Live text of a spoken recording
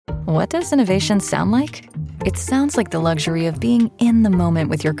What does innovation sound like? It sounds like the luxury of being in the moment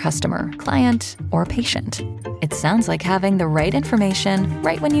with your customer, client, or patient. It sounds like having the right information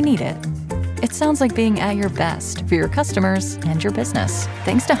right when you need it. It sounds like being at your best for your customers and your business.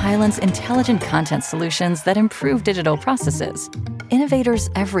 Thanks to Hyland's intelligent content solutions that improve digital processes, innovators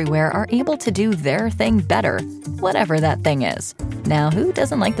everywhere are able to do their thing better, whatever that thing is. Now, who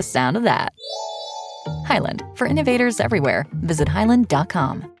doesn't like the sound of that? Hyland, for innovators everywhere. Visit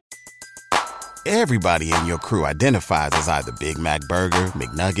hyland.com. Everybody in your crew identifies as either Big Mac Burger,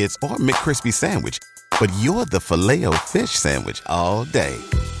 McNuggets, or McCrispy Sandwich. But you're the Filet-O-Fish Sandwich all day.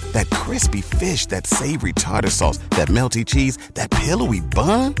 That crispy fish, that savory tartar sauce, that melty cheese, that pillowy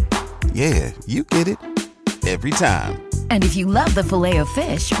bun. Yeah, you get it. Every time. And if you love the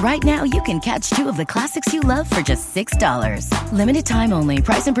Filet-O-Fish, right now you can catch two of the classics you love for just $6. Limited time only.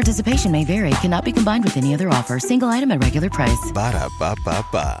 Price and participation may vary. Cannot be combined with any other offer. Single item at regular price.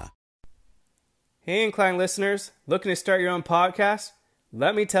 Ba-da-ba-ba-ba. Hey, Incline listeners, looking to start your own podcast?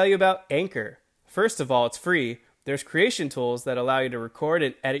 Let me tell you about Anchor. First of all, it's free. There's creation tools that allow you to record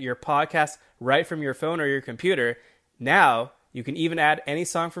and edit your podcast right from your phone or your computer. Now, you can even add any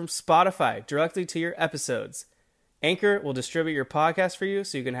song from Spotify directly to your episodes. Anchor will distribute your podcast for you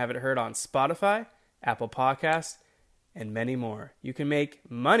so you can have it heard on Spotify, Apple Podcasts, and many more. You can make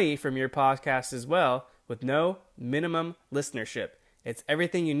money from your podcast as well with no minimum listenership. It's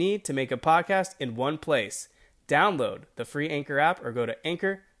everything you need to make a podcast in one place. Download the free Anchor app or go to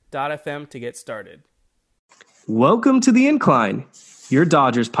anchor.fm to get started. Welcome to The Incline, your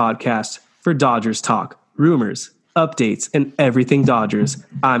Dodgers podcast for Dodgers talk, rumors, updates, and everything Dodgers.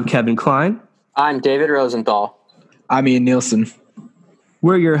 I'm Kevin Klein. I'm David Rosenthal. I'm Ian Nielsen.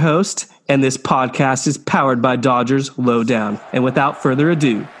 We're your host, and this podcast is powered by Dodgers Lowdown. And without further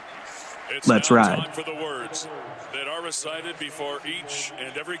ado, let's ride. Time for the words that are recited before each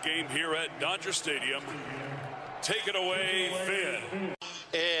and every game here at Dodger Stadium. Take it away, Finn.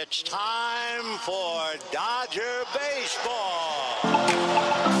 It's time for Dodger baseball.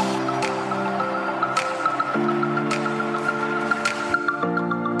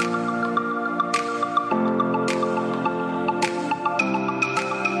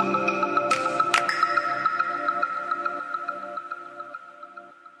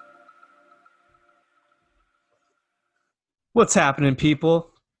 What's happening,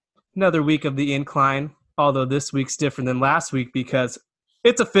 people? Another week of The Incline, although this week's different than last week because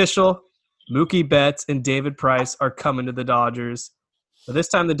it's official. Mookie Betts and David Price are coming to the Dodgers. But this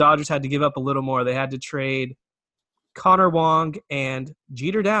time the Dodgers had to give up a little more. They had to trade Connor Wong and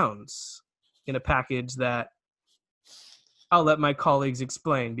Jeter Downs in a package that I'll let my colleagues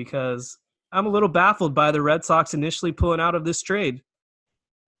explain because I'm a little baffled by the Red Sox initially pulling out of this trade.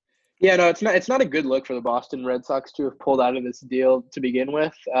 Yeah, no, it's not a good look for the Boston Red Sox to have pulled out of this deal to begin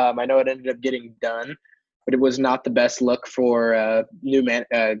with. I know it ended up getting done, but it was not the best look for new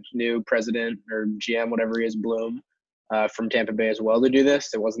president or GM, whatever he is, Bloom, from Tampa Bay as well to do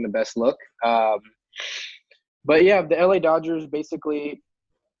this. It wasn't the best look. But yeah, the LA Dodgers basically,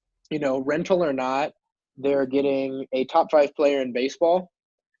 rental or not, they're getting a top 5 player in baseball.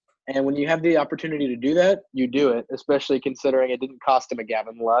 And when you have the opportunity to do that, you do it, especially considering it didn't cost him a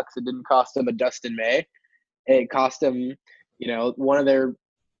Gavin Lux. It didn't cost him a Dustin May. It cost him, one of their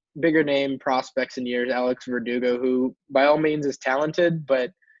bigger name prospects in years, Alex Verdugo, who by all means is talented, but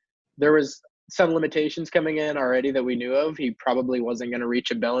there was some limitations coming in already that we knew of. He probably wasn't going to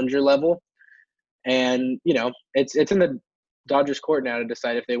reach a Bellinger level. And, it's in the Dodgers court now to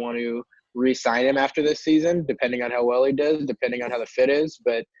decide if they want to re-sign him after this season, depending on how well he does, depending on how the fit is.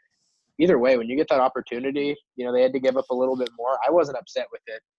 But either way, when you get that opportunity, they had to give up a little bit more. I wasn't upset with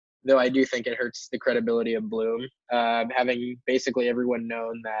it, though I do think it hurts the credibility of Bloom, having basically everyone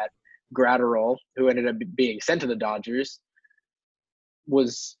known that Gratterall, who ended up being sent to the Dodgers,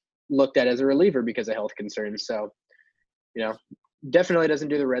 was looked at as a reliever because of health concerns. So, definitely doesn't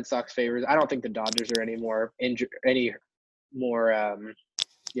do the Red Sox favors. I don't think the Dodgers are any more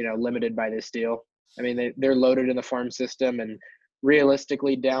limited by this deal. I mean, they're loaded in the farm system, and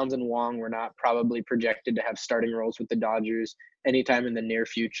realistically, Downs and Wong were not probably projected to have starting roles with the Dodgers anytime in the near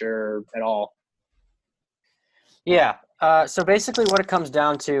future at all. Yeah. So basically what it comes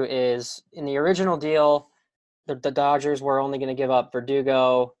down to is in the original deal, the Dodgers were only going to give up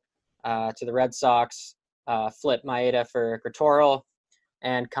Verdugo to the Red Sox, flip Maeda for Gratterall,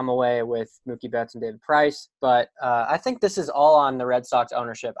 and come away with Mookie Betts and David Price. But I think this is all on the Red Sox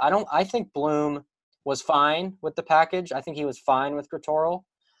ownership. I think Bloom was fine with the package. I think he was fine with Gratterall.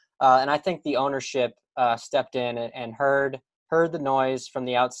 And I think the ownership stepped in and heard the noise from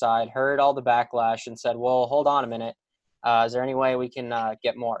the outside, heard all the backlash and said, well, hold on a minute. Is there any way we can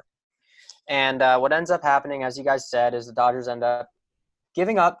get more? And what ends up happening, as you guys said, is the Dodgers end up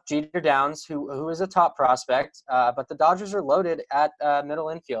giving up Jeter Downs, who is a top prospect, but the Dodgers are loaded at middle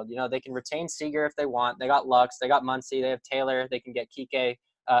infield. They can retain Seager if they want. They got Lux, they got Muncy, they have Taylor. They can get Kike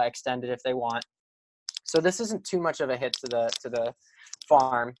extended if they want. So this isn't too much of a hit to the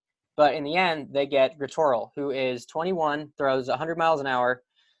farm. But in the end, they get Gratoral, who is 21, throws 100 miles an hour,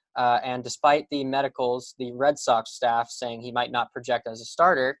 and despite the medicals, the Red Sox staff saying he might not project as a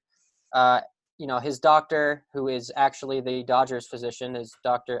starter, his doctor, who is actually the Dodgers physician, is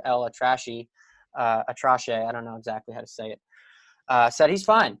Dr. L. Atrache, I don't know exactly how to say it, said he's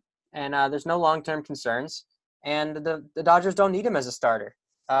fine. And there's no long-term concerns. And the Dodgers don't need him as a starter.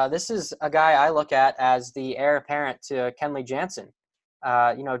 This is a guy I look at as the heir apparent to Kenley Jansen.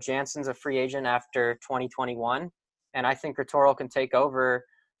 Jansen's a free agent after 2021, and I think Gratoral can take over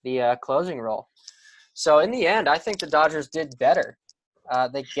the closing role. So in the end, I think the Dodgers did better.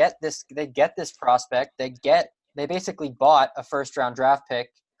 They get this prospect. They basically bought a first-round draft pick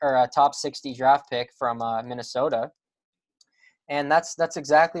or a top 60 draft pick from Minnesota, and that's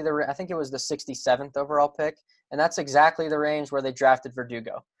exactly I think it was the 67th overall pick, and that's exactly the range where they drafted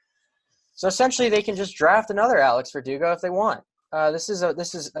Verdugo. So essentially, they can just draft another Alex Verdugo if they want. This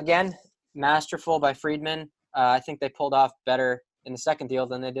is again masterful by Friedman. I think they pulled off better in the second deal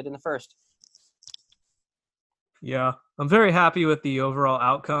than they did in the first. Yeah, I'm very happy with the overall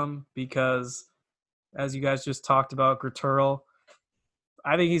outcome because, as you guys just talked about, Gratoral,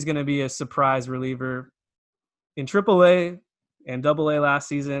 I think he's going to be a surprise reliever. In AAA and AA last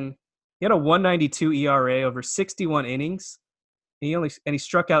season, he had a 1.92 ERA over 61 innings. He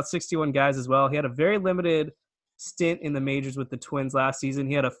struck out 61 guys as well. He had a very limited stint in the majors with the Twins last season.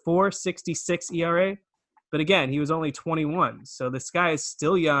 He had a 4.66 ERA, but again, he was only 21. So this guy is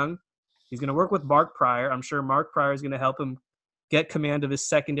still young. He's going to work with Mark Pryor. I'm sure Mark Pryor is going to help him get command of his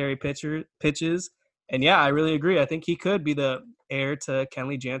secondary pitches. And yeah, I really agree. I think he could be the heir to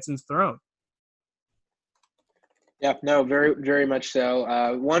Kenley Jansen's throne. Yeah, no, very, very much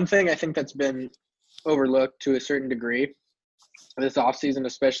so. One thing I think that's been overlooked to a certain degree this offseason,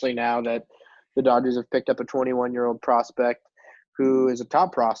 especially now that the Dodgers have picked up a 21-year-old prospect who is a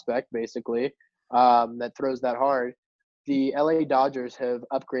top prospect, basically, that throws that hard. The LA Dodgers have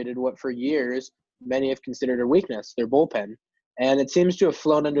upgraded what for years many have considered a weakness, their bullpen. And it seems to have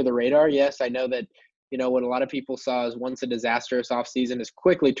flown under the radar. Yes, I know that, what a lot of people saw as once a disastrous offseason has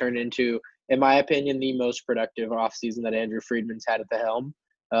quickly turned into, in my opinion, the most productive offseason that Andrew Friedman's had at the helm.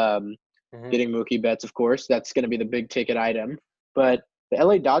 Getting Mookie Betts, of course, that's going to be the big ticket item. But the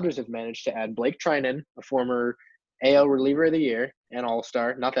LA Dodgers have managed to add Blake Trinan, a former AL reliever of the year and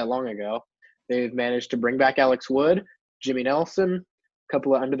all-star not that long ago. They've managed to bring back Alex Wood, Jimmy Nelson, a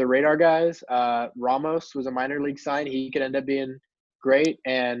couple of under-the-radar guys. Ramos was a minor league sign. He could end up being great.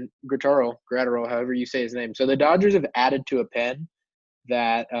 And Gratoral, however you say his name. So the Dodgers have added to a pen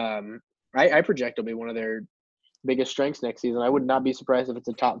that I project will be one of their biggest strengths next season. I would not be surprised if it's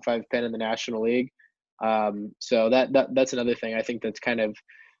a top 5 pen in the National League. So that's another thing I think that's kind of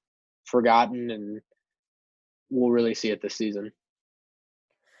forgotten, and we'll really see it this season.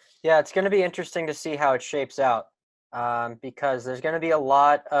 Yeah, it's going to be interesting to see how it shapes out because there's going to be a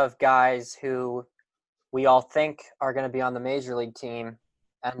lot of guys who we all think are going to be on the major league team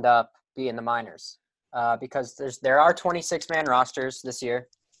end up being the minors because there are 26-man rosters this year,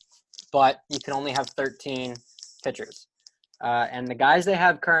 but you can only have 13 pitchers. And the guys they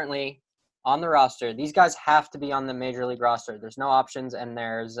have currently on the roster, these guys have to be on the major league roster. There's no options, and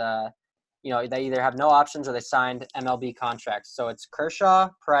there's they either have no options or they signed MLB contracts. So it's Kershaw,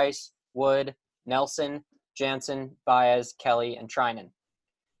 Price, Wood, Nelson, Jansen, Baez, Kelly, and Trinan.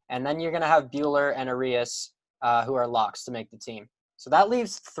 And then you're going to have Buehler and Arias who are locks to make the team. So that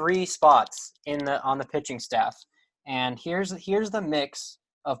leaves 3 spots on the pitching staff. And here's the mix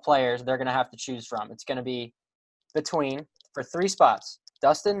of players they're going to have to choose from. It's going to be between, for 3 spots,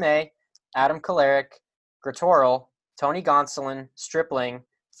 Dustin May, Adam Kolarek, Gratoral, Tony Gonsolin, Stripling,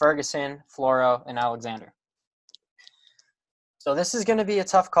 Ferguson, Floro, and Alexander. So this is going to be a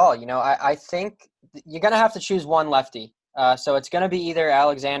tough call. I think you're going to have to choose one lefty. So it's going to be either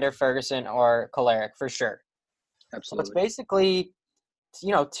Alexander, Ferguson, or Kolarek for sure. Absolutely. So it's basically,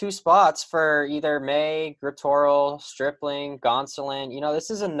 2 spots for either May, Gratoral, Stripling, Gonsolin. This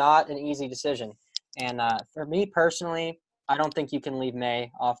is not an easy decision. And for me personally, I don't think you can leave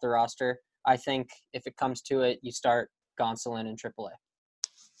May off the roster. I think if it comes to it, you start Gonsolin in AAA.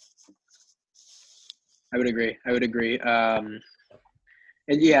 I would agree. And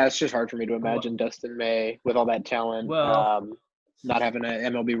yeah, it's just hard for me to imagine Dustin May with all that talent not having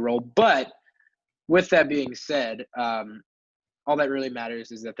an MLB role. But with that being said, all that really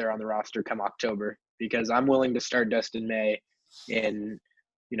matters is that they're on the roster come October, because I'm willing to start Dustin May in,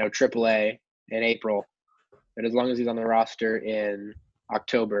 AAA in April. But as long as he's on the roster in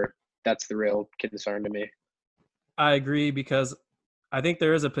October, that's the real concern to me. I agree, because I think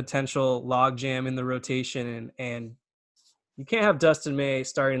there is a potential logjam in the rotation, and you can't have Dustin May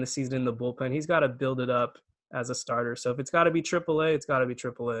starting the season in the bullpen. He's got to build it up as a starter. So if it's got to be AAA, it's got to be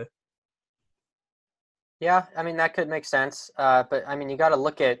AAA. Yeah, I mean, that could make sense. But, I mean, you got to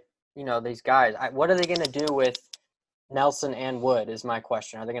look at, these guys. What are they going to do with Nelson and Wood is my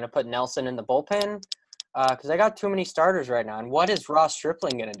question. Are they going to put Nelson in the bullpen? Because they got too many starters right now. And what is Ross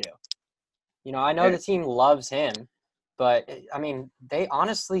Stripling going to do? I know the team loves him, but, I mean, they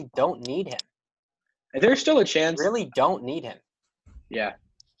honestly don't need him. There's still a chance. Really don't need him. Yeah.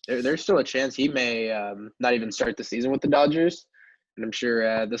 There's still a chance he may not even start the season with the Dodgers. And I'm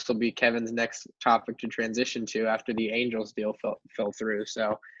sure this will be Kevin's next topic to transition to after the Angels deal fell through.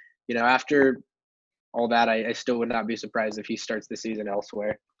 So, after all that, I still would not be surprised if he starts the season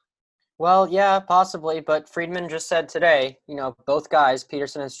elsewhere. Well, yeah, possibly. But Friedman just said today, both guys,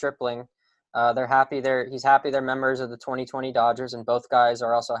 Peterson and Stripling, they're happy. He's happy they're members of the 2020 Dodgers, and both guys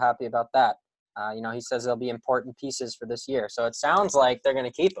are also happy about that. He says they'll be important pieces for this year. So it sounds like they're going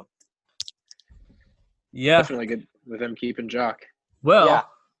to keep him. Yeah. Definitely good with him keeping Jock. Well, yeah.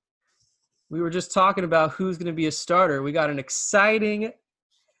 We were just talking about who's going to be a starter. We got an exciting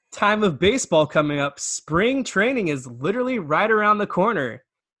time of baseball coming up. Spring training is literally right around the corner.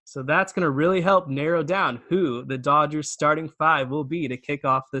 So that's going to really help narrow down who the Dodgers starting five will be to kick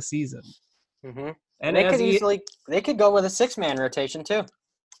off the season. Mm-hmm. And they could go with a 6-man rotation too.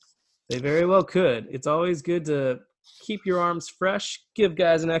 They very well could. It's always good to keep your arms fresh, give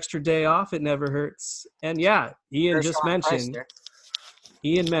guys an extra day off. It never hurts. And yeah, Ian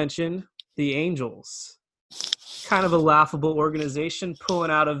mentioned the Angels. Kind of a laughable organization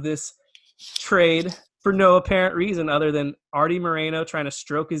pulling out of this trade for no apparent reason other than Artie Moreno trying to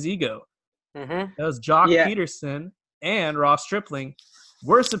stroke his ego. Mm-hmm. That was Jock Peterson and Ross Stripling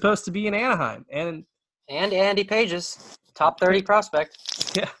were supposed to be in Anaheim. And Andy Pages, top 30 prospect.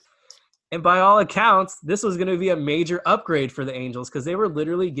 Yeah. And by all accounts, this was going to be a major upgrade for the Angels because they were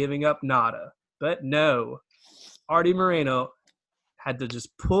literally giving up nada. But no, Artie Moreno had to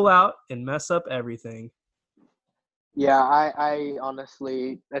just pull out and mess up everything. Yeah, I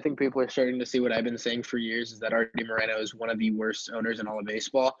honestly, I think people are starting to see what I've been saying for years, is that Artie Moreno is one of the worst owners in all of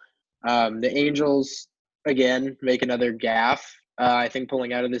baseball. The Angels, again, make another gaffe, I think,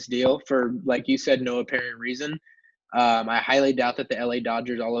 pulling out of this deal for, like you said, no apparent reason. I highly doubt that the LA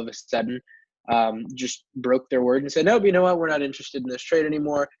Dodgers all of a sudden just broke their word and said, nope, you know what, we're not interested in this trade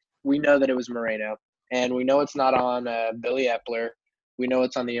anymore. We know that it was Moreno, and we know it's not on Billy Epler. We know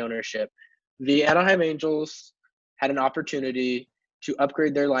it's on the ownership. The Anaheim Angels had an opportunity to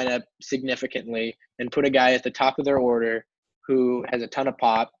upgrade their lineup significantly and put a guy at the top of their order who has a ton of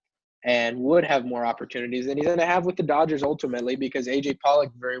pop and would have more opportunities than he's going to have with the Dodgers ultimately, because A.J.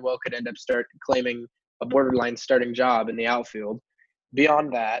 Pollock very well could end up claiming a borderline starting job in the outfield.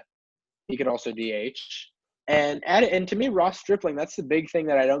 Beyond that, he could also DH. And to me, Ross Stripling, that's the big thing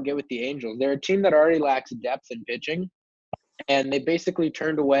that I don't get with the Angels. They're a team that already lacks depth in pitching, and they basically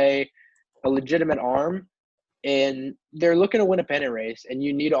turned away a legitimate arm, and they're looking to win a pennant race, and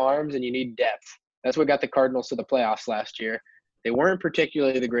you need arms and you need depth. That's what got the Cardinals to the playoffs last year. They weren't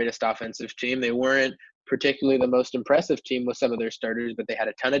particularly the greatest offensive team. They weren't particularly the most impressive team with some of their starters, but they had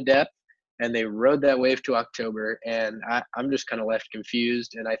a ton of depth, and they rode that wave to October, and I'm just kind of left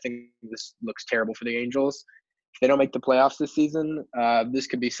confused, and I think this looks terrible for the Angels. If they don't make the playoffs this season, this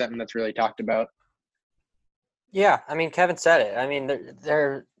could be something that's really talked about. Yeah, I mean, Kevin said it. I mean,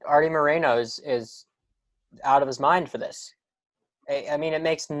 Artie Moreno is out of his mind for this. I mean, it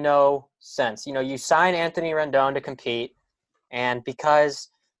makes no sense. You sign Anthony Rendon to compete, and because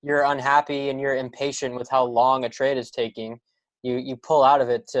you're unhappy and you're impatient with how long a trade is taking, you pull out of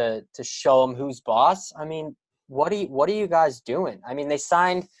it to show him who's boss. I mean, what are you guys doing? I mean, they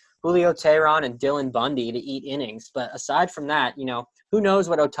signed Julio Teheran and Dylan Bundy to eat innings, but aside from that, who knows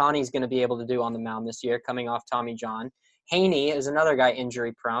what Ohtani's going to be able to do on the mound this year, coming off Tommy John. Haney is another guy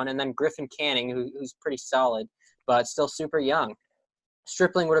injury prone, and then Griffin Canning, who's pretty solid, but still super young.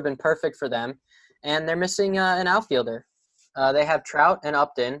 Stripling would have been perfect for them, and they're missing an outfielder. They have Trout and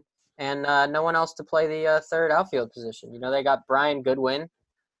Upton, and no one else to play the third outfield position. They got Brian Goodwin,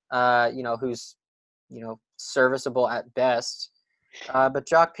 who's, serviceable at best. But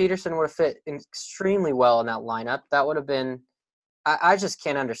Jock Peterson would have fit extremely well in that lineup. That would have been – I just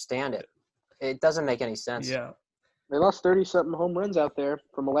can't understand it. It doesn't make any sense. Yeah. They lost 30-something home runs out there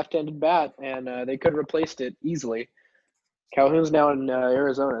from a left-handed bat, and they could have replaced it easily. Calhoun's now in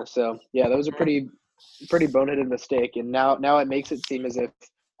Arizona. So yeah, that was a pretty boneheaded mistake, and now it makes it seem as if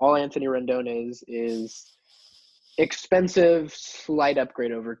all Anthony Rendon is expensive slight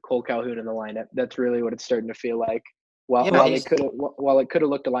upgrade over Cole Calhoun in the lineup. That's really what it's starting to feel like. While it could have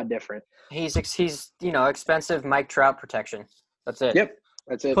looked a lot different. He's expensive Mike Trout protection. That's it. Yep,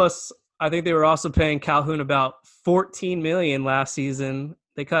 that's it. Plus, I think they were also paying Calhoun about $14 million last season.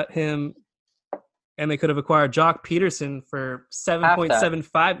 They cut him, and they could have acquired Jock Peterson for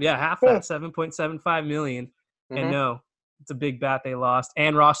 $7.75. Yeah, half that, $7.75 million. Mm-hmm. And no, it's a big bat they lost.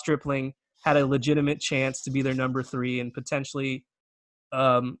 And Ross Stripling had a legitimate chance to be their number 3 and potentially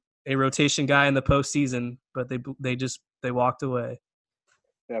a rotation guy in the postseason, but they walked away.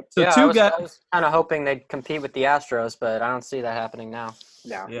 Yep. So I was kind of hoping they'd compete with the Astros, but I don't see that happening now.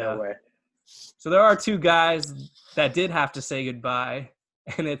 No way. So there are 2 guys that did have to say goodbye,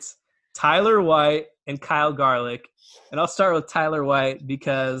 and it's Tyler White and Kyle Garlick. And I'll start with Tyler White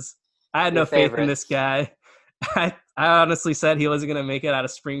because I had no faith in this guy. I honestly said he wasn't going to make it out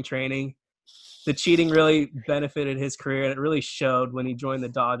of spring training. The cheating really benefited his career, and it really showed when he joined the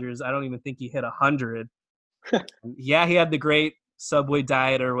Dodgers. I don't even think he hit 100. Yeah, he had the great Subway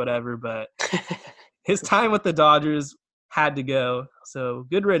diet or whatever, but his time with the Dodgers had to go. So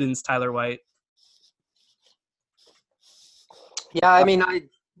good riddance, Tyler White. Yeah, I mean,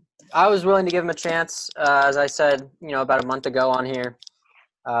 I was willing to give him a chance, as I said, about a month ago on here.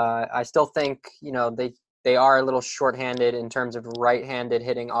 I still think, they are a little shorthanded in terms of right-handed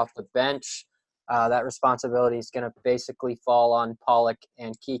hitting off the bench. That responsibility is going to basically fall on Pollock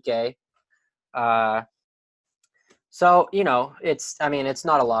and Kike. So, it's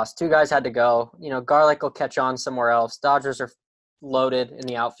not a loss. 2 guys had to go. Garlick will catch on somewhere else. Dodgers are loaded in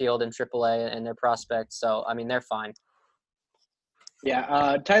the outfield in AAA and their prospects. So, they're fine.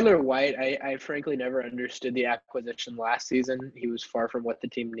 Yeah, Tyler White, I frankly never understood the acquisition last season. He was far from what the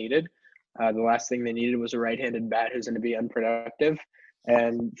team needed. The last thing they needed was a right-handed bat who's going to be unproductive.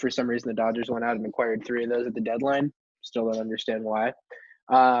 And for some reason, the Dodgers went out and acquired 3 of those at the deadline. Still don't understand why.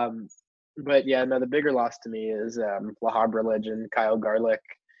 But yeah, no, the bigger loss to me is La Habra legend Kyle Garlick.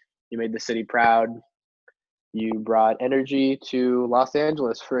 You made the city proud. You brought energy to Los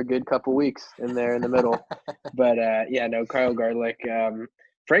Angeles for a good couple weeks in there in the middle. But Kyle Garlick.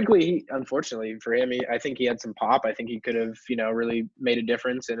 Frankly, unfortunately for him, I think he had some pop. I think he could have, really made a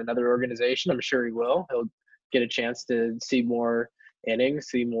difference in another organization. I'm sure he will. He'll get a chance to see more innings,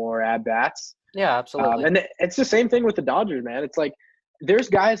 see more at-bats. Yeah, absolutely. And it's the same thing with the Dodgers, man. It's like there's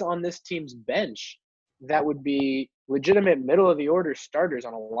guys on this team's bench that would be legitimate middle-of-the-order starters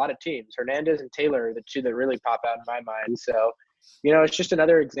on a lot of teams. Hernandez and Taylor are the 2 that really pop out in my mind. So, it's just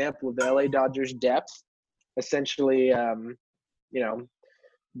another example of the LA Dodgers' depth, essentially,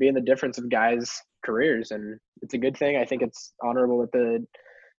 being the difference of guys' careers. And it's a good thing. I think it's honorable that the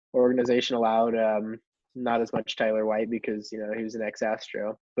organization allowed not as much Tyler White because, he was an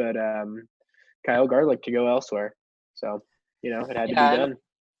ex-Astro. But Kyle Garlick to go elsewhere. So, it had to be done.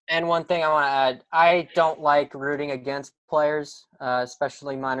 And one thing I want to add, I don't like rooting against players,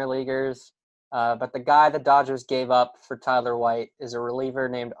 especially minor leaguers. But the guy the Dodgers gave up for Tyler White is a reliever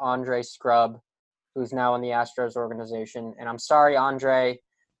named Andre Scrub, who's now in the Astros organization. And I'm sorry, Andre,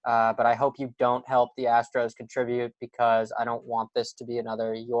 but I hope you don't help the Astros contribute because I don't want this to be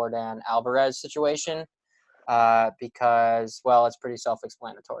another Yordan Alvarez situation because, well, it's pretty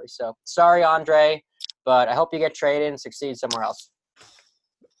self-explanatory. So sorry, Andre, but I hope you get traded and succeed somewhere else.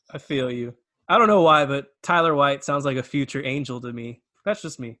 I feel you. I don't know why, but Tyler White sounds like a future Angel to me. That's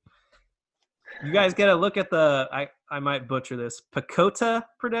just me. You guys get a look at I might butcher this, Pecota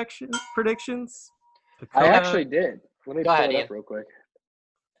predictions? Pecota? I actually did. Let me pull it up real quick.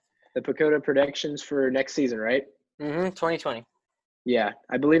 The Pecota predictions for next season, right? 2020. Yeah,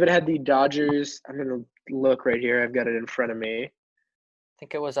 I believe it had the Dodgers. I'm going to look right here. I've got it in front of me. I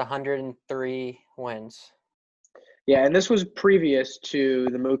think it was 103 wins. Yeah, and this was previous to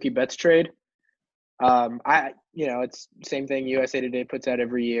the Mookie Betts trade. It's same thing USA Today puts out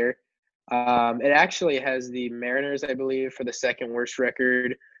every year. It actually has the Mariners, I believe, for the second worst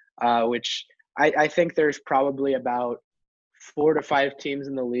record, which I think there's probably about 4 to 5 teams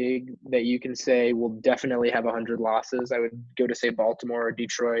in the league that you can say will definitely have 100 losses. I would go to say Baltimore or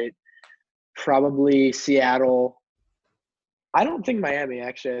Detroit, probably Seattle. I don't think Miami,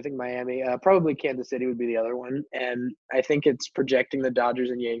 actually. I think Miami, probably Kansas City would be the other one. And I think it's projecting the Dodgers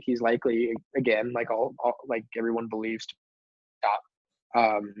and Yankees likely, again, like like everyone believes, to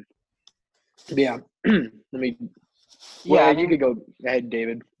top. Yeah. You could go ahead,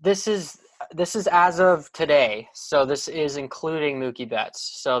 David. This is as of today. So this is including Mookie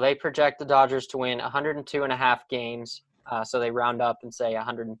Betts. So they project the Dodgers to win 102.5 games So they round up and say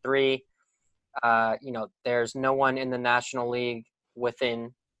 103. There's no one in the National League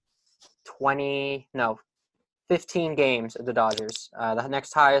within 15 games of the Dodgers. The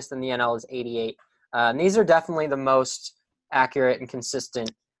next highest in the NL is 88. And these are definitely the most accurate and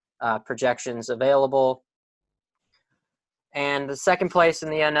consistent projections available. And the second place in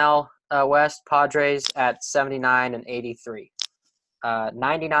the NL West, Padres at 79 and 83.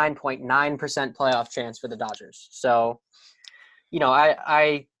 99.9% playoff chance for the Dodgers. So,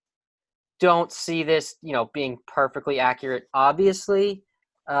 I don't see this, being perfectly accurate, obviously,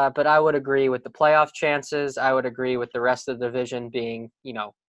 but I would agree with the playoff chances. I would agree with the rest of the division being,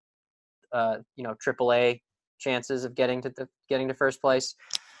 AAA chances of getting to first place.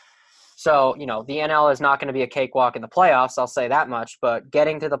 So, the NL is not going to be a cakewalk in the playoffs, I'll say that much, but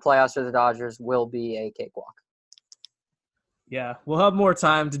getting to the playoffs for the Dodgers will be a cakewalk. Yeah, we'll have more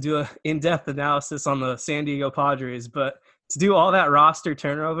time to do an in-depth analysis on the San Diego Padres, but to do all that roster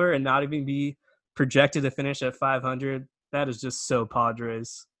turnover and not even be projected to finish at 500, that is just so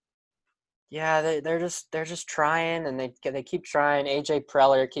Padres. Yeah, they're just trying, and they keep trying. AJ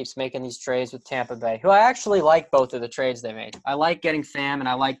Preller keeps making these trades with Tampa Bay, who I actually like both of the trades they made. I like getting Pham, and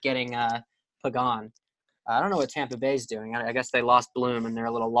I like getting Pagan. I don't know what Tampa Bay's doing. I guess they lost Bloom, and they're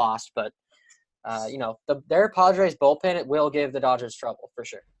a little lost, but their Padres bullpen, it will give the Dodgers trouble for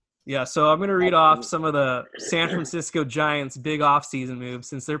sure. Yeah, so I'm going to read off some of the San Francisco Giants' big offseason moves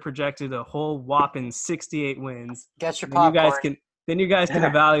since they're projected a whole whopping 68 wins. Get your popcorn. Then you guys can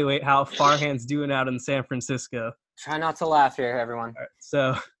evaluate how Farhan's doing out in San Francisco. Try not to laugh here, everyone. All right,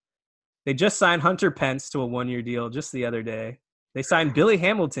 so they just signed Hunter Pence to a one-year deal just the other day. They signed Billy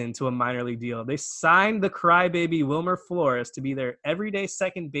Hamilton to a minor league deal. They signed the crybaby Wilmer Flores to be their everyday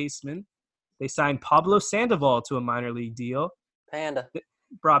second baseman. They signed Pablo Sandoval to a minor league deal. Panda. They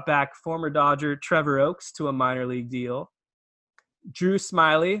brought back former Dodger Trevor Oakes to a minor league deal. Drew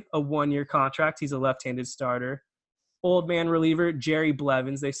Smiley, a one-year contract. He's a left-handed starter. Old man reliever Jerry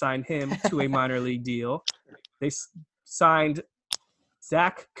Blevins, they signed him to a minor league deal. They signed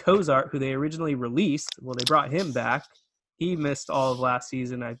Zach Cozart, who they originally released. Well, they brought him back. He missed all of last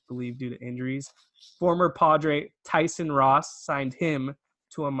season, I believe, due to injuries. Former Padre Tyson Ross signed him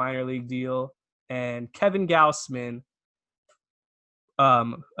to a minor league deal. And Kevin Gausman,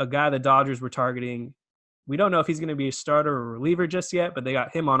 a guy the Dodgers were targeting. We don't know if he's going to be a starter or a reliever just yet, but they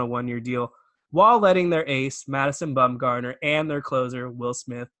got him on a one-year deal while letting their ace, Madison Bumgarner, and their closer, Will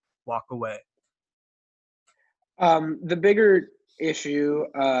Smith, walk away. The bigger issue,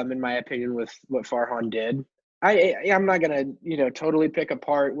 in my opinion, with what Farhan did, I'm not going to, totally pick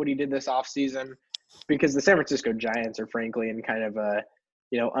apart what he did this offseason because the San Francisco Giants are frankly in kind of a,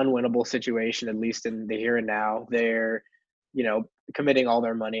 unwinnable situation, at least in the here and now. They're, committing all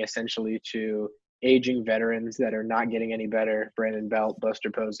their money essentially to aging veterans that are not getting any better. Brandon Belt, Buster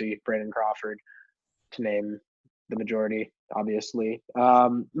Posey, Brandon Crawford, to name the majority, obviously.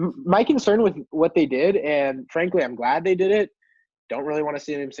 My concern with what they did, and frankly, I'm glad they did it, don't really want to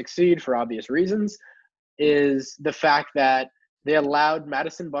see them succeed for obvious reasons, is the fact that they allowed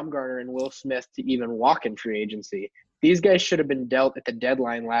Madison Bumgarner and Will Smith to even walk in free agency. These guys should have been dealt at the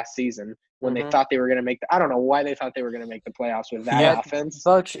deadline last season when they thought they were going to I don't know why they thought they were going to make the playoffs with that offense.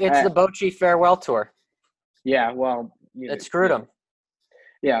 It's the Bochy farewell tour. Yeah, well. It screwed them.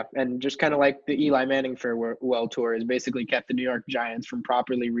 Yeah, and just kind of like the Eli Manning farewell tour has basically kept the New York Giants from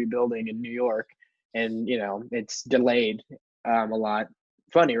properly rebuilding in New York. And, it's delayed a lot.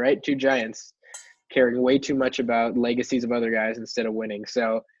 Funny, right? Two Giants caring way too much about legacies of other guys instead of winning.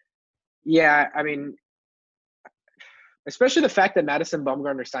 So, yeah, I mean, especially the fact that Madison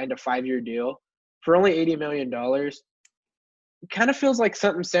Bumgarner signed a 5-year deal for only $80 million, it kind of feels like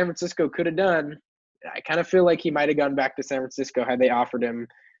something San Francisco could have done. I kind of feel like he might have gone back to San Francisco had they offered him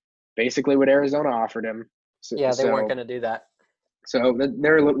basically what Arizona offered him. They weren't going to do that. So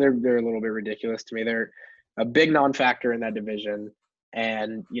they're a little bit ridiculous to me. They're a big non-factor in that division,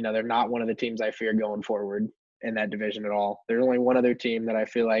 and they're not one of the teams I fear going forward in that division at all. There's only one other team that I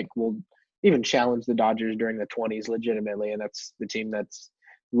feel like will even challenge the Dodgers during the 20s legitimately, and that's the team that's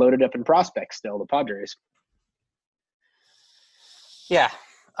loaded up in prospects still, the Padres. Yeah.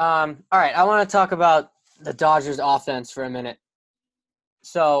 All right, I want to talk about the Dodgers offense for a minute.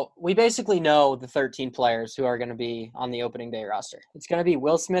 So we basically know the 13 players who are going to be on the opening day roster. It's going to be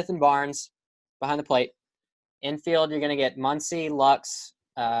Will Smith and Barnes behind the plate. Infield, you're going to get Muncy, Lux,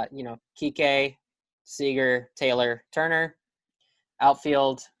 Kike, Seager, Taylor, Turner.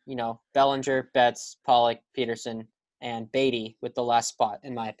 Outfield, Bellinger, Betts, Pollock, Peterson, and Beatty with the last spot,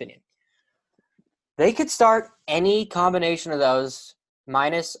 in my opinion. They could start any combination of those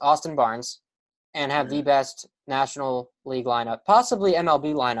minus Austin Barnes and have the best National league lineup, possibly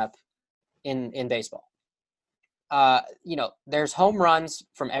MLB lineup in baseball. There's home runs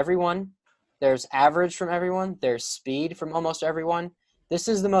from everyone. There's average from everyone. There's speed from almost everyone. This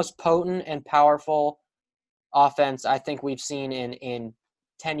is the most potent and powerful offense I think we've seen in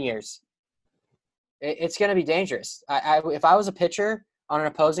 10 years. It's going to be dangerous. If I was a pitcher on an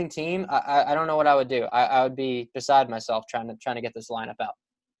opposing team, I don't know what I would do. I would be beside myself trying to get this lineup out.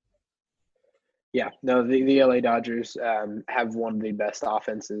 Yeah, no, the LA Dodgers have one of the best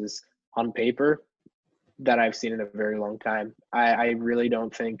offenses on paper that I've seen in a very long time. I really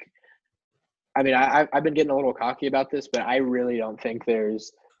don't think – I mean, I've been getting a little cocky about this, but I really don't think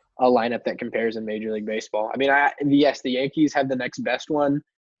there's a lineup that compares in Major League Baseball. I mean, yes, the Yankees have the next best one,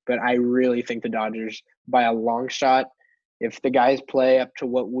 but I really think the Dodgers, by a long shot, if the guys play up to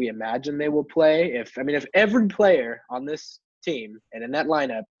what we imagine they will play, if every player on this team and in that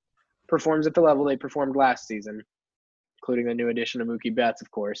lineup performs at the level they performed last season, including the new addition of Mookie Betts,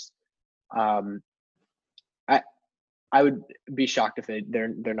 of course, I would be shocked if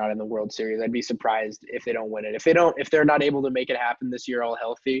they're not in the World Series. I'd be surprised if they don't win it. If they're not able to make it happen this year all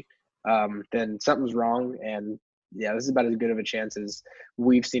healthy, then something's wrong. And yeah, this is about as good of a chance as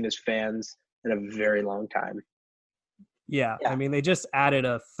we've seen as fans in a very long time. Yeah. I mean, they just added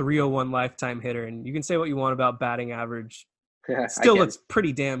a 301 lifetime hitter, and you can say what you want about batting average. Still looks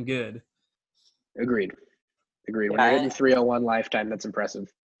pretty damn good. Agreed. When you're hitting 301 lifetime, that's impressive.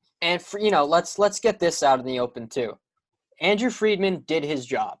 And let's get this out in the open too. Andrew Friedman did his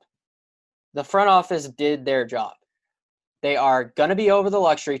job. The front office did their job. They are going to be over the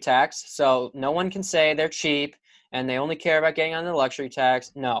luxury tax, so no one can say they're cheap and they only care about getting on the luxury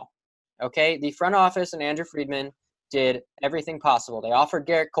tax. No. Okay? The front office and Andrew Friedman did everything possible. They offered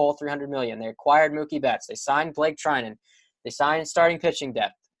Garrett Cole $300 million. They acquired Mookie Betts. They signed Blake Trinan. They signed starting pitching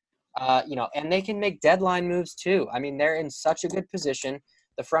depth. And they can make deadline moves too. I mean, they're in such a good position.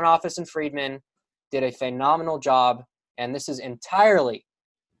 The front office and Friedman did a phenomenal job. And this is entirely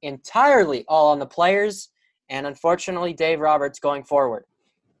all on the players and, unfortunately, Dave Roberts going forward.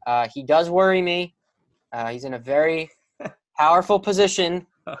 He does worry me. He's in a very powerful position.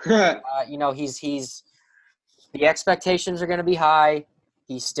 He's the expectations are going to be high.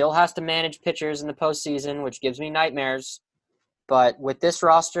 He still has to manage pitchers in the postseason, which gives me nightmares. But with this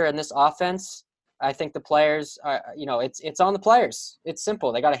roster and this offense, I think the players are, it's on the players. It's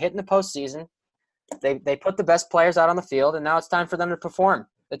simple. They got to hit in the postseason. They put the best players out on the field, and now it's time for them to perform.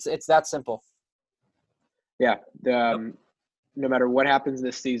 It's that simple. Yeah. No matter what happens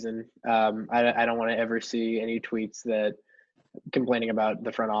this season, I don't want to ever see any tweets that complaining about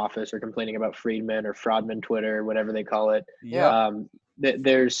the front office or complaining about Friedman or Fraudman Twitter, whatever they call it. Yeah.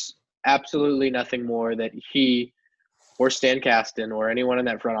 There's absolutely nothing more that he or Stan Kasten or anyone in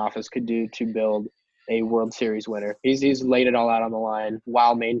that front office could do to build a World Series winner. He's laid it all out on the line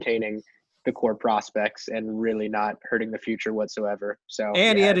while maintaining the core prospects and really not hurting the future whatsoever. So,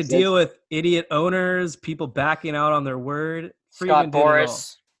 and he had to deal with idiot owners, people backing out on their word. Scott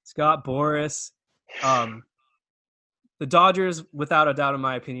Boras. The Dodgers, without a doubt, in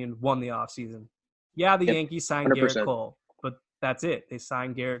my opinion, won the offseason. Yeah, the Yankees signed 100%. Garrett Cole, but that's it. They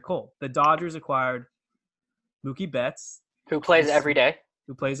signed Garrett Cole. The Dodgers acquired Mookie Betts. Who plays every day.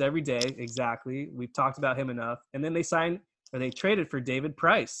 Exactly. We've talked about him enough. And then they traded for David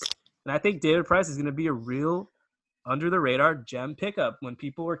Price. And I think David Price is going to be a real under-the-radar gem pickup when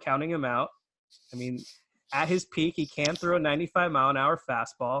people were counting him out. I mean, at his peak, he can throw a 95-mile-an-hour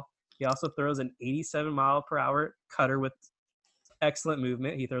fastball. He also throws an 87-mile-per-hour cutter with excellent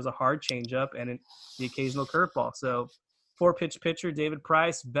movement. He throws a hard changeup and the occasional curveball. So, four-pitch pitcher, David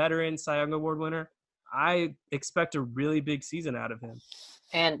Price, veteran, Cy Young Award winner. I expect a really big season out of him.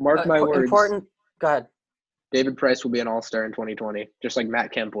 And mark my words. Go ahead. David Price will be an all-star in 2020, just like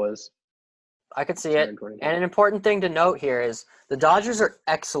Matt Kemp was. I could see it. And an important thing to note here is the Dodgers are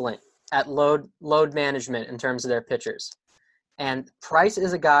excellent at load management in terms of their pitchers. And Price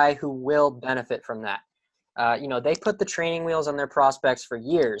is a guy who will benefit from that. They put the training wheels on their prospects for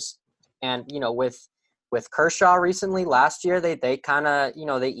years. And, with Kershaw recently, last year, they kind of,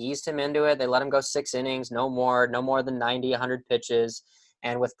 they eased him into it. They let him go 6 innings, no more than 90, 100 pitches.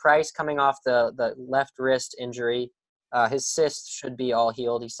 And with Price coming off the left wrist injury, his cyst should be all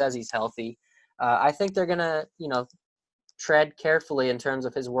healed. He says he's healthy. I think they're going to, tread carefully in terms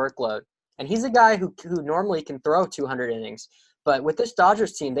of his workload. And he's a guy who normally can throw 200 innings. But with this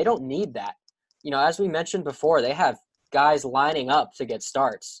Dodgers team, they don't need that. As we mentioned before, they have guys lining up to get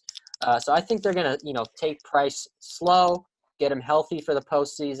starts. So I think they're going to, take Price slow, get him healthy for the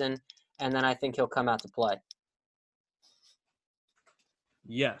postseason, and then I think he'll come out to play.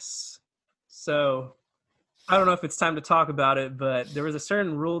 Yes. So I don't know if it's time to talk about it, but there was a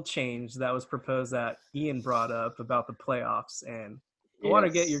certain rule change that was proposed that Ian brought up about the playoffs, and I want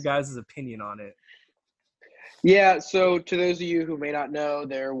to get your Yes. guys' opinion on it. Yeah, so to those of you who may not know,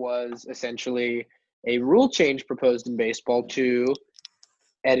 there was essentially a rule change proposed in baseball to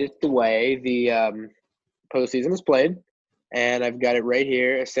edit the way the postseason is played. And I've got it right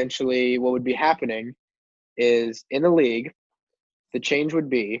here. Essentially, what would be happening is in the league, the change would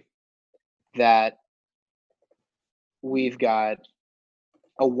be that we've got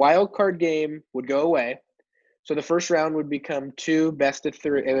a wild card game would go away. So the first round would become two best of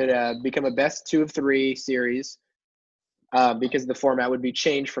three. It would become a best 2 of 3 series because the format would be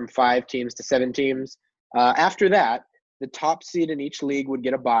changed from 5 teams to 7 teams. After that, the top seed in each league would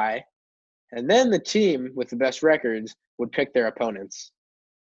get a bye, and then the team with the best records would pick their opponents.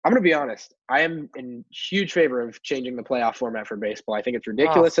 I'm going to be honest. I am in huge favor of changing the playoff format for baseball. I think it's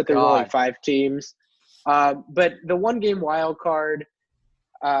ridiculous that there's only 5 teams. But the one-game wild card,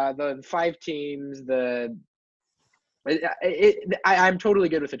 the 5 teams, I'm totally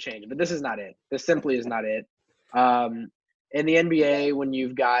good with the change, but this is not it. This simply is not it. In the NBA, when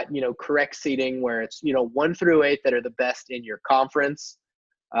you've got, correct seeding where it's, 1 through 8 that are the best in your conference.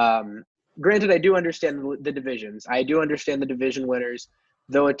 Granted, I do understand the divisions. I do understand the division winners,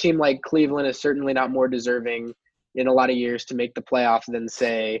 though a team like Cleveland is certainly not more deserving in a lot of years to make the playoff than,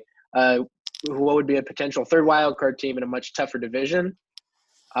 say, what would be a potential third wild card team in a much tougher division.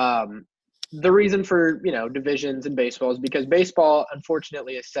 The reason for, divisions in baseball is because baseball,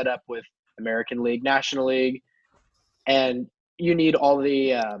 unfortunately, is set up with American League, National League, and you need all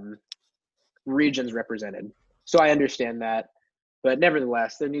the regions represented. So I understand that. But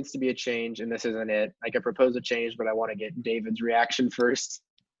nevertheless, there needs to be a change, and this isn't it. I could propose a change, but I want to get David's reaction first.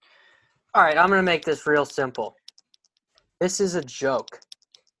 All right, I'm going to make this real simple. This is a joke.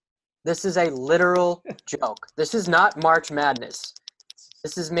 This is a literal joke. This is not March Madness.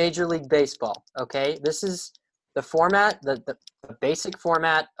 This is Major League Baseball, okay? This is the format, the basic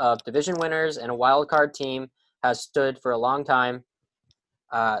format of division winners and a wild card team has stood for a long time.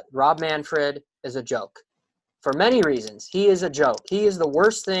 Rob Manfred is a joke. For many reasons, he is a joke. He is the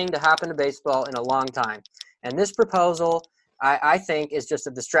worst thing to happen to baseball in a long time. And this proposal, I think, is just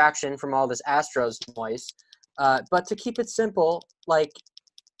a distraction from all this Astros noise. But to keep it simple,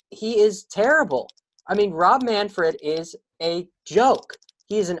 he is terrible. I mean, Rob Manfred is a joke.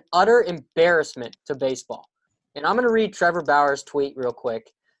 He is an utter embarrassment to baseball. And I'm going to read Trevor Bauer's tweet real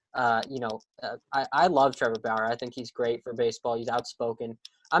quick. I love Trevor Bauer. I think he's great for baseball. He's outspoken.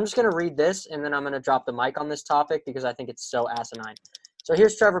 I'm just going to read this, and then I'm going to drop the mic on this topic because I think it's so asinine. So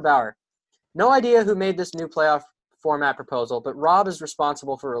here's Trevor Bauer. No idea who made this new playoff format proposal, but Rob is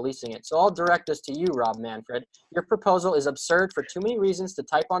responsible for releasing it. So I'll direct this to you, Rob Manfred. Your proposal is absurd for too many reasons to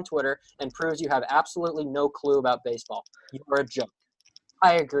type on Twitter and proves you have absolutely no clue about baseball. You are a joke.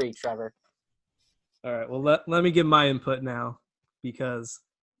 I agree, Trevor. All right, well, let me give my input now because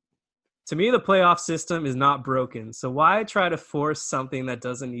to me, the playoff system is not broken. So why try to force something that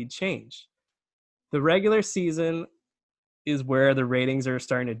doesn't need change? The regular season is where the ratings are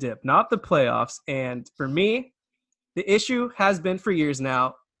starting to dip, not the playoffs. And for me, the issue has been for years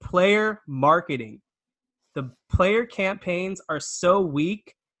now, player marketing. The player campaigns are so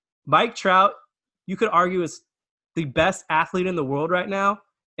weak. Mike Trout, you could argue, is the best athlete in the world right now.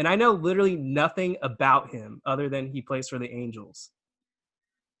 And I know literally nothing about him other than he plays for the Angels.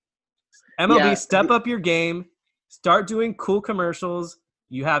 MLB, step up your game. Start doing cool commercials.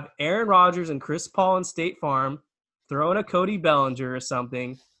 You have Aaron Rodgers and Chris Paul and State Farm. Throw in a Cody Bellinger or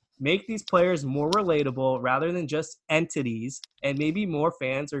something. Make these players more relatable rather than just entities, and maybe more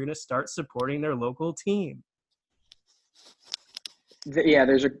fans are going to start supporting their local team. Yeah,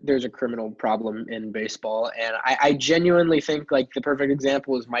 there's a criminal problem in baseball, and I genuinely think the perfect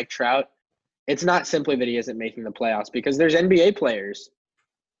example is Mike Trout. It's not simply that he isn't making the playoffs because there's NBA players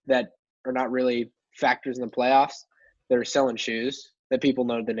that are not really factors in the playoffs that are selling shoes that people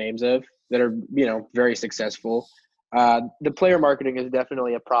know the names of that are very successful. The player marketing is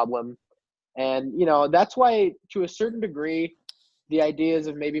definitely a problem, and that's why to a certain degree the ideas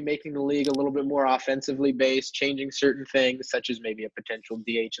of maybe making the league a little bit more offensively based, changing certain things, such as maybe a potential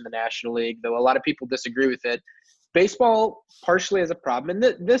DH in the National League, though a lot of people disagree with it. Baseball partially has a problem,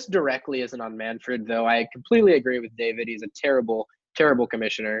 and this directly isn't on Manfred, though. I completely agree with David. He's a terrible, terrible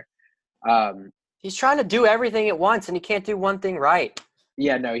commissioner. He's trying to do everything at once, and he can't do one thing right.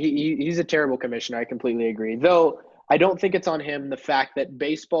 Yeah, no, he's a terrible commissioner. I completely agree. Though I don't think it's on him the fact that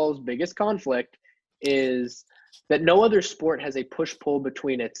baseball's biggest conflict is that no other sport has a push-pull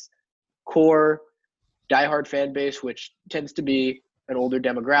between its core diehard fan base, which tends to be an older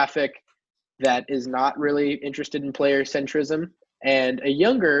demographic, that is not really interested in player centrism, and a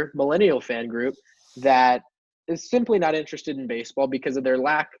younger millennial fan group that is simply not interested in baseball because of their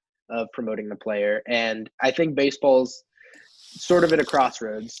lack of promoting the player. And I think baseball's sort of at a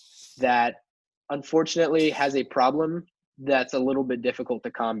crossroads that unfortunately has a problem that's a little bit difficult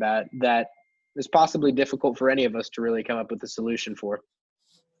to combat, that is possibly difficult for any of us to really come up with a solution for.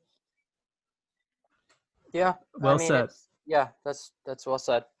 Yeah. Well said. That's well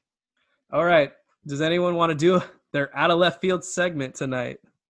said. All right. Does anyone want to do their out of left field segment tonight?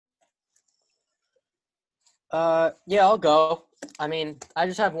 Yeah, I'll go. I mean, I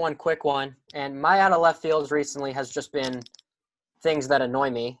just have one quick one, and my out of left fields recently has just been things that annoy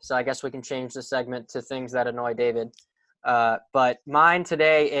me. So I guess we can change the segment to things that annoy David. But mine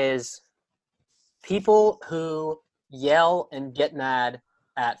today is people who yell and get mad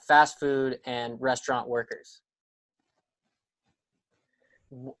at fast food and restaurant workers.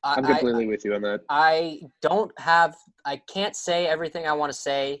 I'm completely with you on that. I can't say everything I want to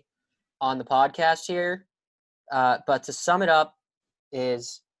say on the podcast here. But to sum it up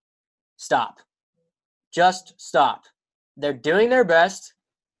is stop. Just stop. They're doing their best.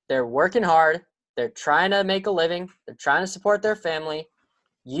 They're working hard. They're trying to make a living. They're trying to support their family.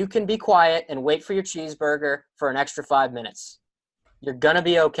 You can be quiet and wait for your cheeseburger for an extra 5 minutes. You're going to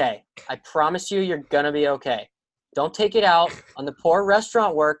be okay. I promise you, you're going to be okay. Don't take it out on the poor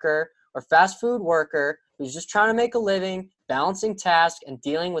restaurant worker or fast food worker who's just trying to make a living, balancing tasks, and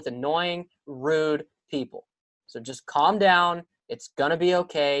dealing with annoying, rude people. So just calm down. It's going to be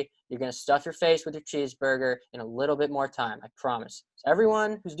okay. You're going to stuff your face with your cheeseburger in a little bit more time. I promise. So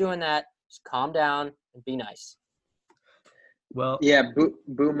everyone who's doing that, just calm down and be nice. Well, yeah,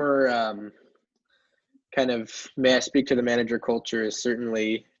 Boomer kind of, may I speak to the manager culture, is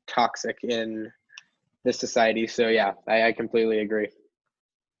certainly toxic in this society. So, yeah, I completely agree.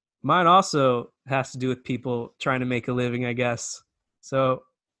 Mine also has to do with people trying to make a living, I guess. So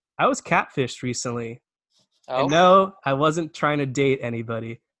I was catfished recently. Oh? And no, I wasn't trying to date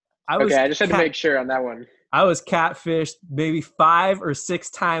anybody. I just had to make sure on that one. I was catfished maybe 5 or 6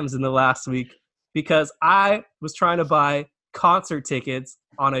 times in the last week because I was trying to buy concert tickets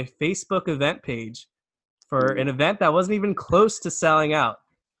on a Facebook event page for an event that wasn't even close to selling out.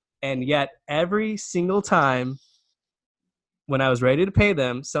 And yet every single time when I was ready to pay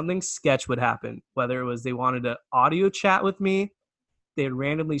them, something sketch would happen. Whether it was they wanted to audio chat with me, they'd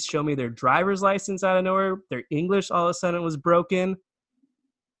randomly show me their driver's license out of nowhere, their English all of a sudden was broken,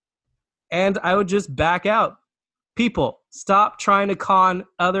 and I would just back out. People, stop trying to con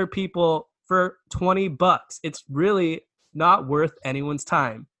other people for $20. It's really not worth anyone's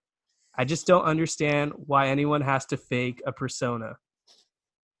time. I just don't understand why anyone has to fake a persona.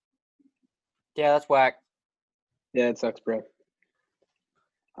 Yeah, that's whack. Yeah, it sucks, bro.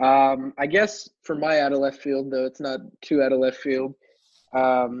 I guess for my out of left field, though it's not too out of left field,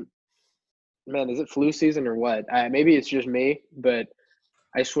 man, is it flu season or what? Maybe it's just me, but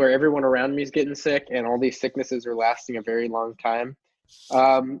I swear everyone around me is getting sick, and all these sicknesses are lasting a very long time.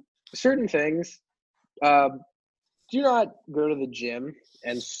 Certain things, do not go to the gym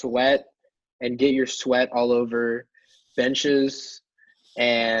and sweat and get your sweat all over benches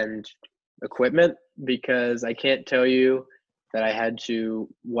and equipment, because I can't tell you that I had to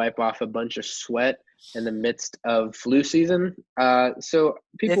wipe off a bunch of sweat in the midst of flu season. So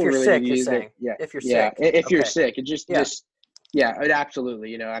people if you're really sick, need to use it. Yeah. If you're sick. If you're sick, it just it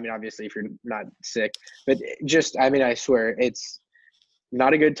absolutely, I mean, obviously if you're not sick, but I swear it's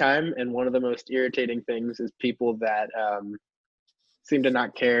not a good time. And one of the most irritating things is people that seem to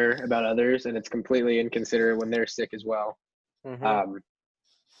not care about others, and it's completely inconsiderate when they're sick as well. Mm-hmm.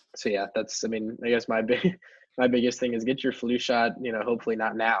 So yeah, I guess my biggest thing is get your flu shot, hopefully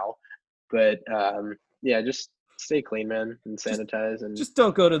not now, but just stay clean, man, and sanitize. And just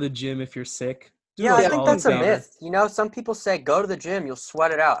don't go to the gym if you're sick. I think that's a myth. Some people say go to the gym, you'll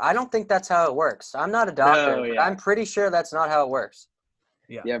sweat it out. I don't think that's how it works. I'm not a doctor, but I'm pretty sure that's not how it works.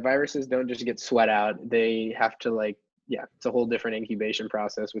 Yeah, viruses don't just get sweat out. They have to it's a whole different incubation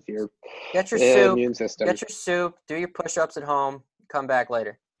process with your immune system. Get your soup, do your push-ups at home, come back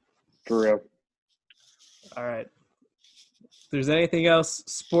later. For real. All right. If there's anything else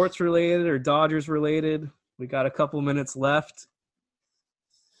sports related or Dodgers related, we got a couple minutes left.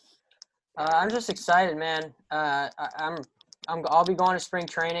 I'm just excited, man. I'll be going to spring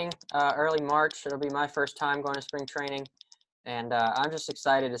training early March. It'll be my first time going to spring training, and I'm just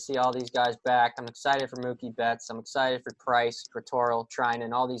excited to see all these guys back. I'm excited for Mookie Betts. I'm excited for Price, Grattorel,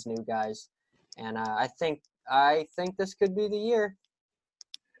 Trinan, all these new guys, and I think this could be the year.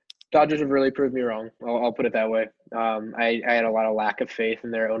 Dodgers have really proved me wrong. I'll put it that way. I had a lot of lack of faith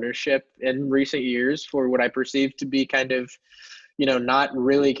in their ownership in recent years for what I perceived to be kind of, not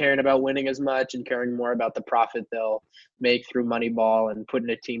really caring about winning as much and caring more about the profit they'll make through Moneyball and putting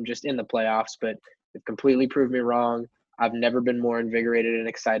a team just in the playoffs. But they've completely proved me wrong. I've never been more invigorated and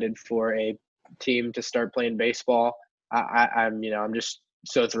excited for a team to start playing baseball. I'm just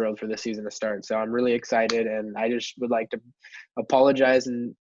so thrilled for this season to start. So I'm really excited, and I just would like to apologize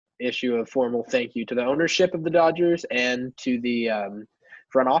and issue a formal thank you to the ownership of the Dodgers and to the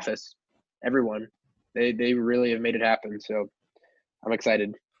front office, everyone. They really have made it happen. So I'm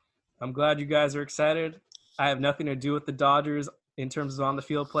excited. I'm glad you guys are excited. I have nothing to do with the Dodgers in terms of on the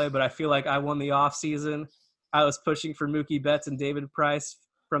field play, but I feel like I won the offseason. I was pushing for Mookie Betts and David Price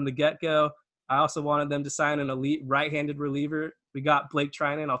from the get-go. I also wanted them to sign an elite right-handed reliever. We got Blake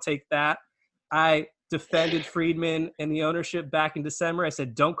Trinan. I'll take that. I defended Friedman and the ownership back in December. I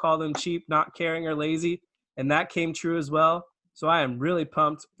said, don't call them cheap, not caring, or lazy. And that came true as well. So I am really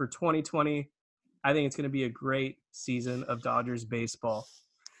pumped for 2020. I think it's going to be a great season of Dodgers baseball.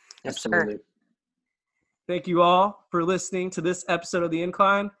 Absolutely. Thank you all for listening to this episode of The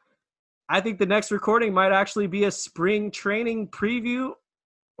Incline. I think the next recording might actually be a spring training preview,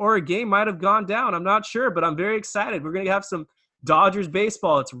 or a game might have gone down. I'm not sure, but I'm very excited. We're going to have some Dodgers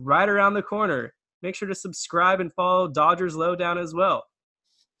baseball. It's right around the corner. Make sure to subscribe and follow Dodgers Lowdown as well.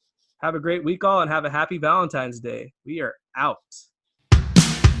 Have a great week all, and have a happy Valentine's Day. We are out.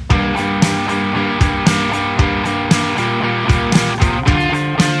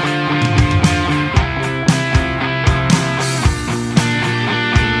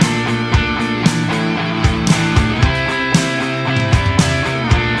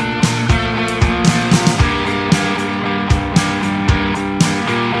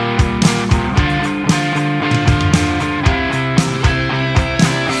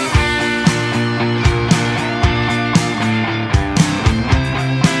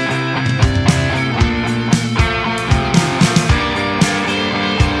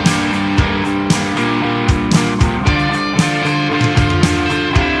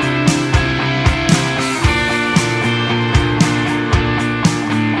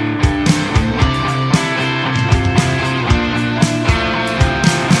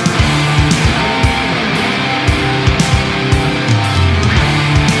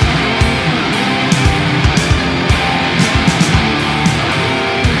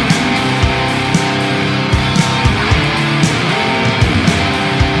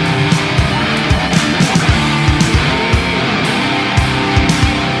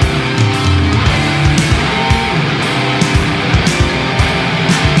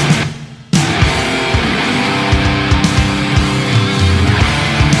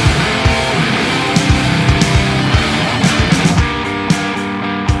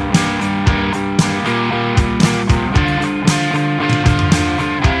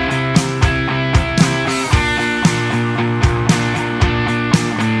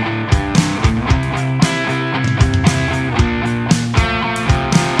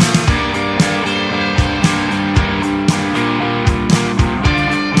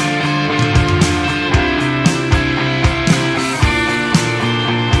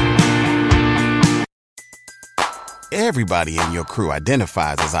 Everybody in your crew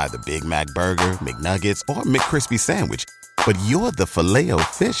identifies as either Big Mac Burger, McNuggets, or McCrispy Sandwich. But you're the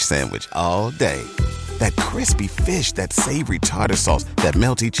Filet-O-Fish Sandwich all day. That crispy fish, that savory tartar sauce, that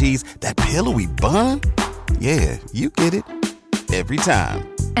melty cheese, that pillowy bun. Yeah, you get it. Every time.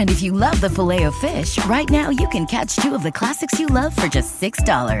 And if you love the Filet-O-Fish, right now you can catch two of the classics you love for just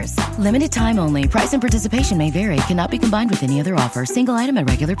 $6. Limited time only. Price and participation may vary. Cannot be combined with any other offer. Single item at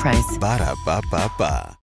regular price. Ba-da-ba-ba-ba.